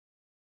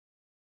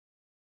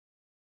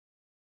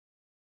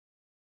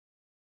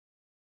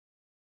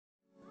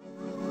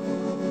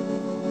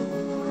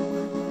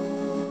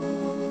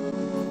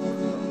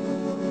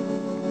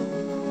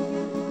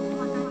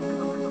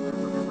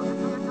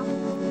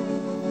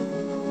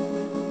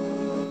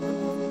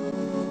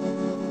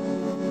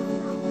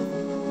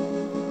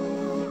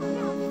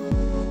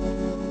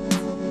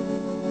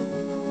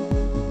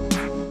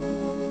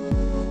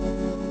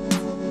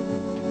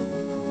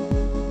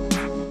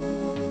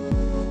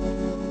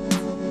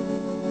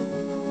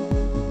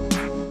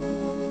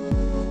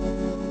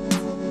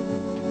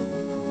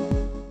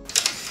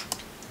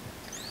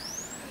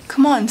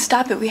Come on,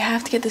 stop it. We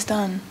have to get this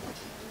done.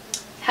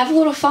 Have a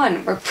little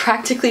fun. We're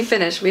practically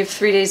finished. We have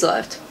 3 days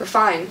left. We're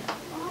fine.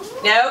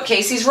 No,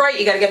 Casey's right.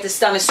 You gotta get this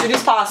done as soon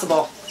as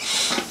possible.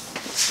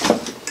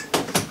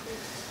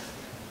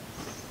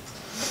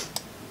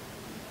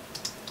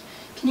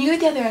 Can you get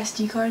the other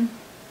SD card?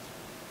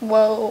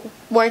 Whoa,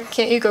 why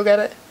can't you go get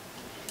it?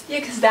 Yeah,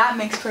 because that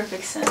makes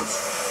perfect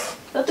sense.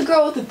 Let the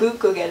girl with the boot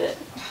go get it.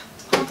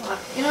 Hold on.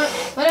 You know what?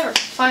 Whatever.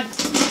 Fine.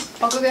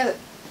 I'll go get it.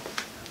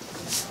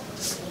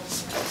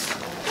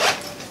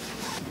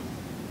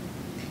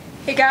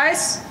 Hey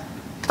guys,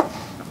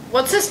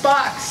 what's this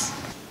box?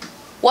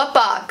 What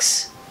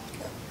box?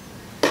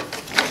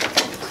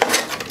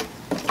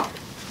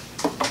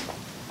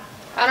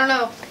 I don't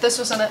know. This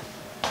was in it.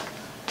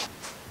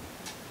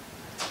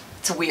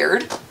 It's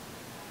weird.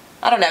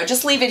 I don't know.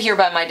 Just leave it here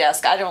by my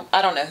desk. I don't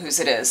know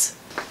whose it is.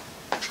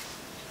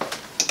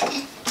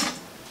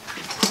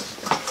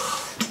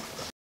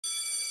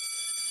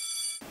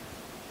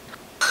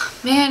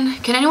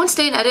 Man, can anyone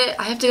stay and edit?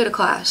 I have to go to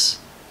class.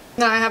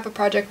 No, I have a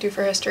project due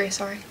for history,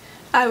 sorry.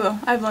 I will.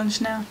 I have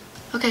lunch now.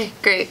 Okay,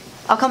 great.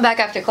 I'll come back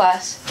after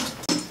class.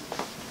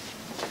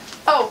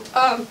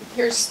 Oh,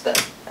 here's the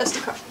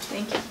SD card.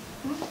 Thank you.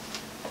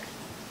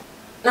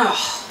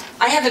 Oh,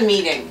 I have a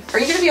meeting. Are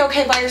you gonna be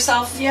okay by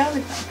yourself? Yeah, I'll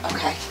be fine.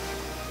 Okay.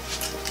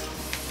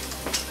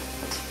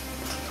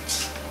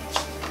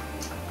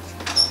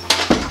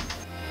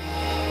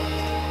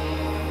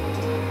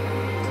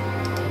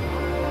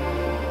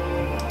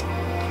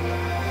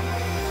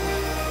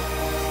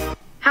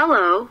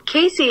 Hello,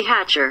 Casey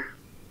Hatcher.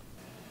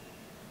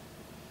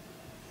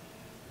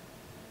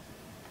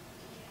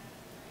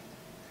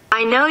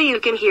 I know you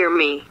can hear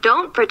me.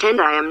 Don't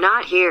pretend I am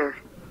not here.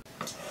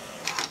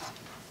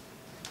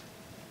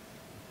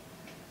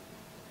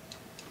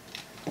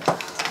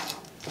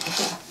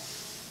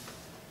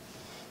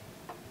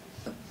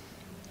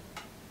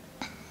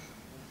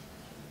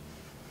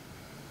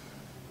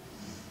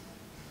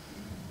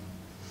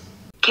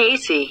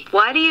 Casey,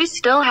 why do you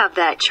still have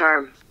that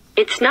charm?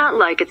 It's not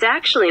like it's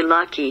actually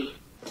lucky.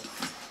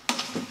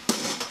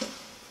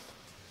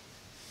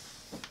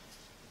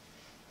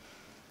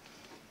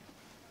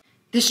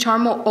 This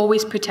charm will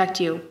always protect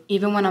you,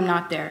 even when I'm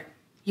not there.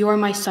 You are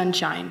my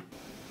sunshine.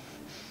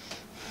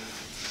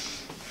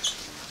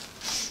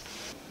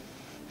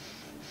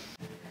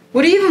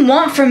 What do you even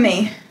want from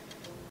me?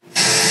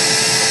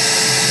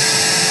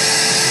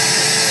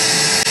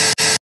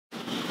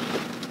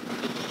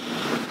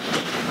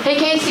 Hey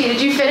Casey,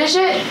 did you finish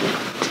it?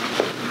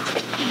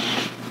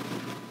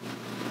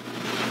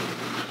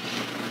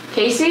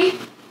 Casey?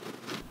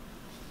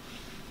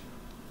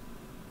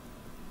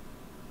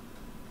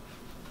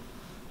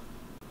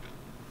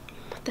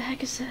 What the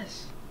heck is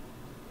this?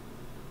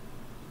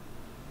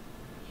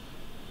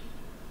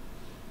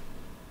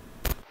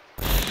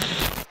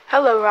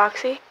 Hello,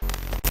 Roxy.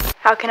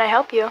 How can I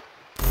help you?